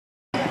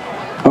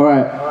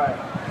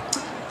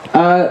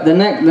Alright.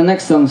 The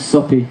next song's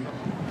soppy.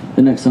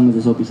 The next song is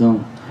a soppy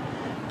song.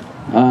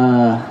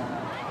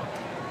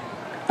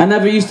 I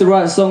never used to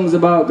write songs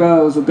about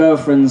girls or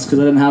girlfriends because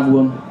I didn't have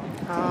one.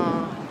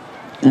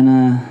 And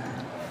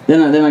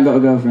then I got a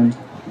girlfriend.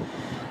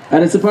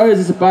 And I suppose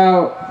it's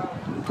about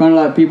kind of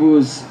like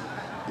people's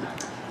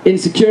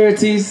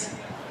insecurities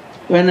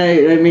when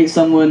they meet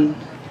someone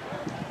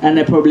and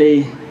they're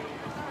probably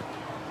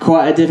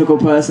quite a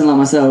difficult person like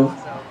myself,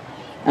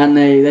 and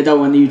they don't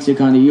want you to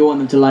you want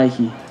them to like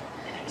you.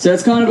 So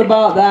it's kind of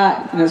about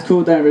that, and it's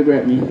called Don't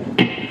Regret Me.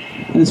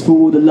 And it's for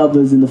all the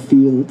lovers in the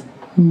field.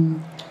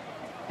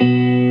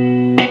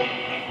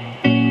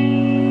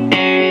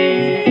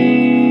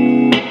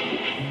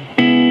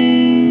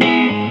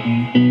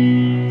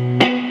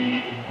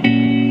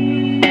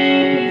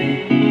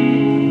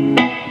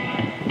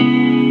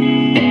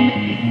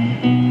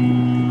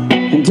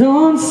 And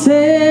don't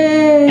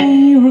say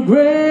you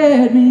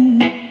regret me,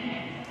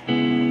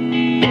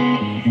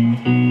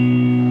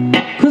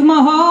 'cause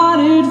my heart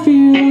it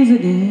feels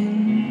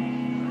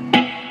again.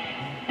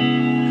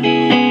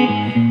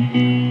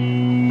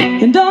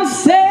 And don't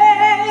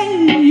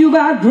say you've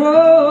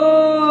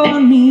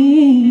outgrown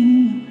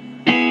me,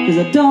 'cause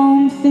I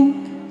don't think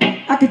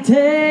I could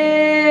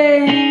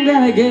take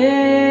that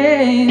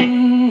again.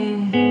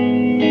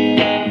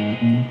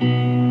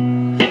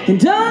 And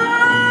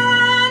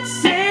don't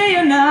say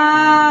you're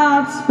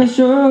not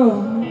special,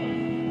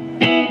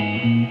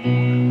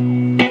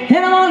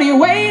 and I'm only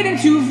waiting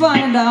to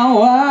find out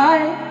why.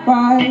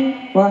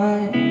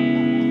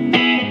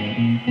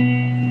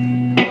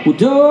 Well,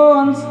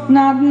 don't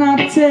not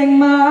take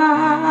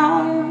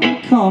my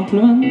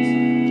compliments,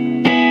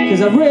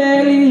 'cause I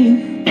rarely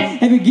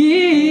ever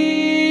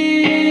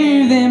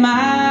give them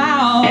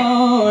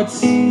out.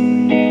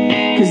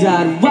 'Cause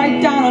I'd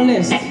write down a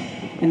list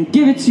and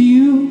give it to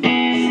you,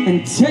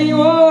 and tell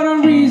you all the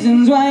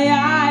reasons why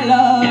I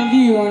love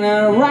you. And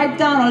I'd write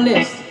down a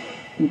list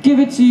and give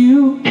it to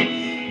you,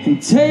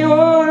 and tell you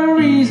all the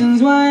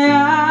reasons why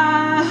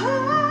I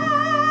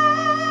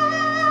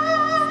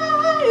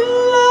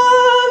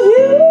love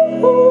you.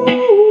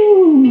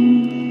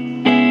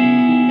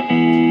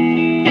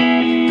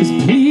 'Cause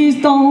please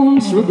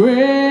don't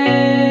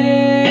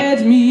regret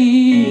me.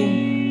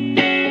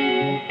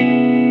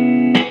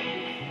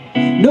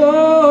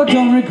 No,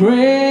 don't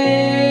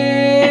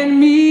regret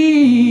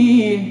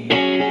me.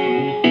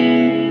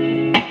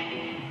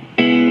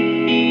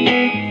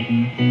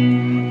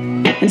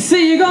 And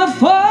see you got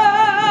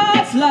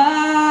faults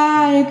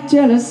like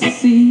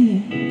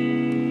jealousy,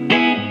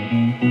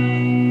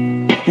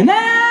 and I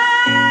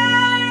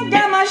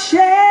got my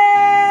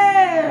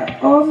share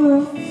of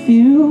a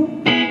few,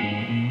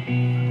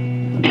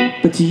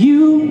 but to you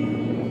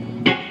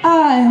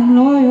I am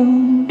loyal.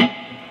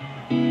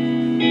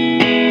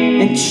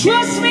 And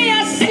trust me,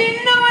 I see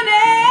no one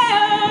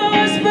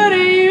else but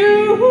you.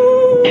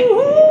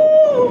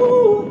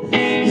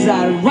 'Cause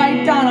I'd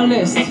write down a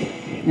list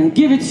and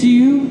give it to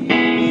you,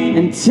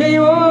 and tell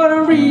you all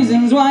the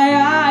reasons why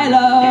I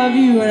love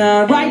you. And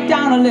I'd write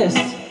down a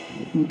list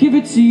and give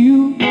it to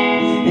you,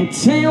 and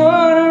tell you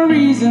all the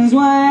reasons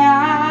why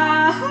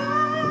I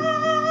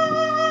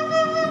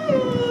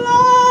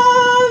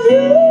love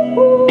you.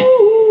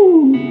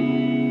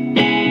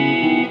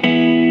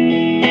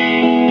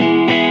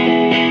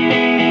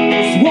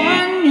 'Cause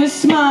 1, you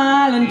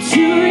smile, and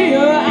 2,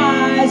 your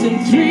eyes, and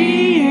 3,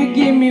 you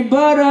give me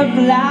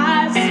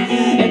butterflies,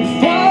 and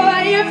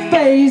 4, your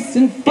face,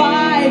 and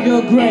 5,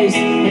 your grace,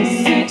 and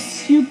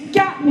 6, you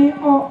got me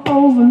all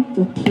over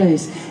the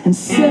place, and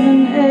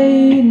 7,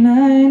 8,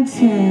 9,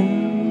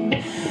 10,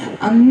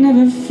 I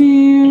never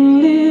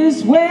feel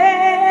this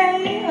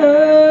way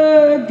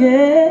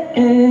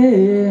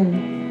again.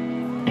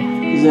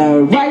 'Cause I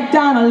write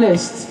down a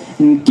list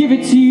and give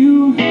it to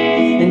you,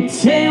 and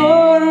tell you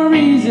all the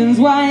reasons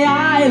why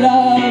I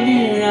love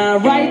you. And I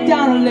write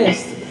down a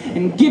list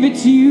and give it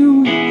to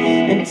you,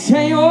 and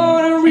tell you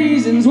all the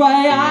reasons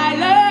why I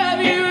love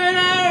you. And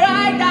I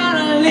write down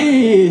a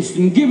list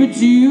and give it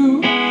to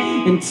you,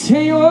 and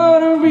tell you all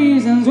the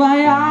reasons why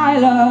I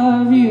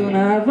love you. And I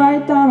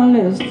write down a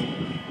list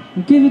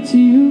and give it to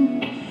you,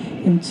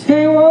 and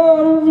tell you all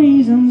the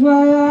reasons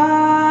why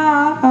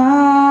I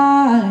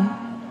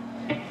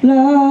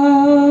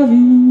love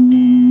you.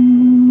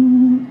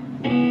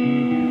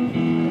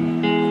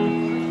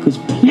 'Cause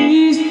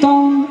please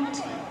don't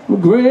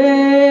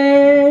regret